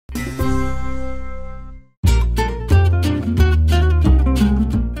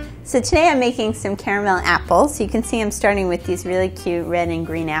So today I'm making some caramel apples. You can see I'm starting with these really cute red and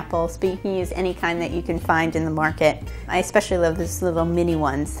green apples, but you can use any kind that you can find in the market. I especially love these little mini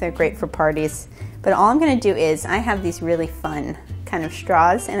ones. They're great for parties. But all I'm going to do is, I have these really fun kind of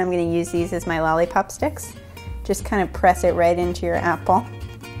straws, and I'm going to use these as my lollipop sticks. Just kind of press it right into your apple.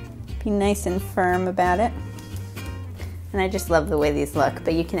 Be nice and firm about it. And I just love the way these look,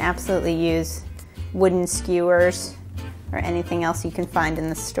 but you can absolutely use wooden skewers or anything else you can find in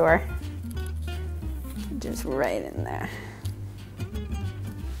the store. Just right in there.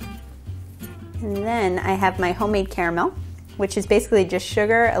 And then I have my homemade caramel, which is basically just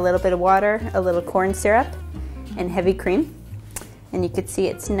sugar, a little bit of water, a little corn syrup, and heavy cream. And you can see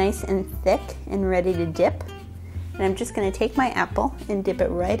it's nice and thick and ready to dip. And I'm just going to take my apple and dip it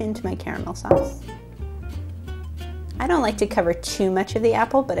right into my caramel sauce. I don't like to cover too much of the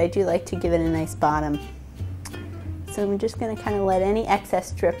apple, but I do like to give it a nice bottom. So I'm just going to kind of let any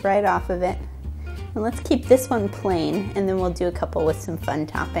excess drip right off of it. And let's keep this one plain, and then we'll do a couple with some fun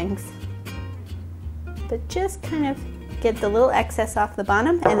toppings. But just kind of get the little excess off the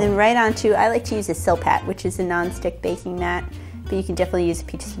bottom, and then right onto, I like to use a Silpat, which is a non-stick baking mat, but you can definitely use a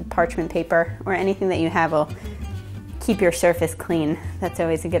piece of parchment paper or anything that you have will keep your surface clean. That's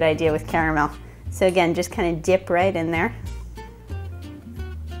always a good idea with caramel. So again, just kind of dip right in there.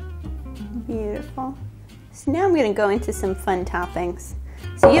 Beautiful. So now I'm going to go into some fun toppings.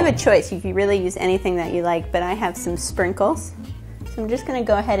 So you have a choice. You can really use anything that you like, but I have some sprinkles. So I'm just going to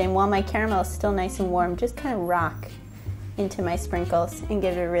go ahead and, while my caramel is still nice and warm, just kind of rock into my sprinkles and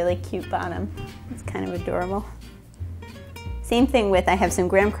give it a really cute bottom. It's kind of adorable. Same thing with, I have some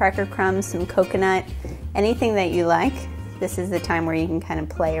graham cracker crumbs, some coconut, anything that you like. This is the time where you can kind of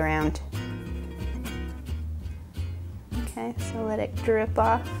play around. Okay, so let it drip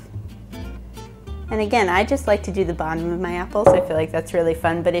off. And again, I just like to do the bottom of my apples. I feel like that's really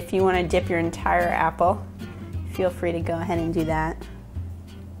fun, but if you want to dip your entire apple, feel free to go ahead and do that.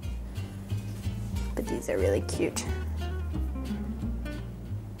 But these are really cute.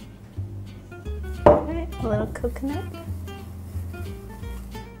 All right, a little coconut.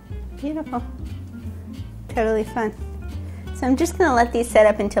 Beautiful. Totally fun. So I'm just going to let these set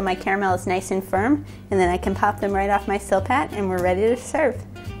up until my caramel is nice and firm, and then I can pop them right off my Silpat and we're ready to serve.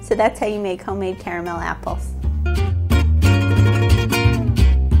 So that's how you make homemade caramel apples.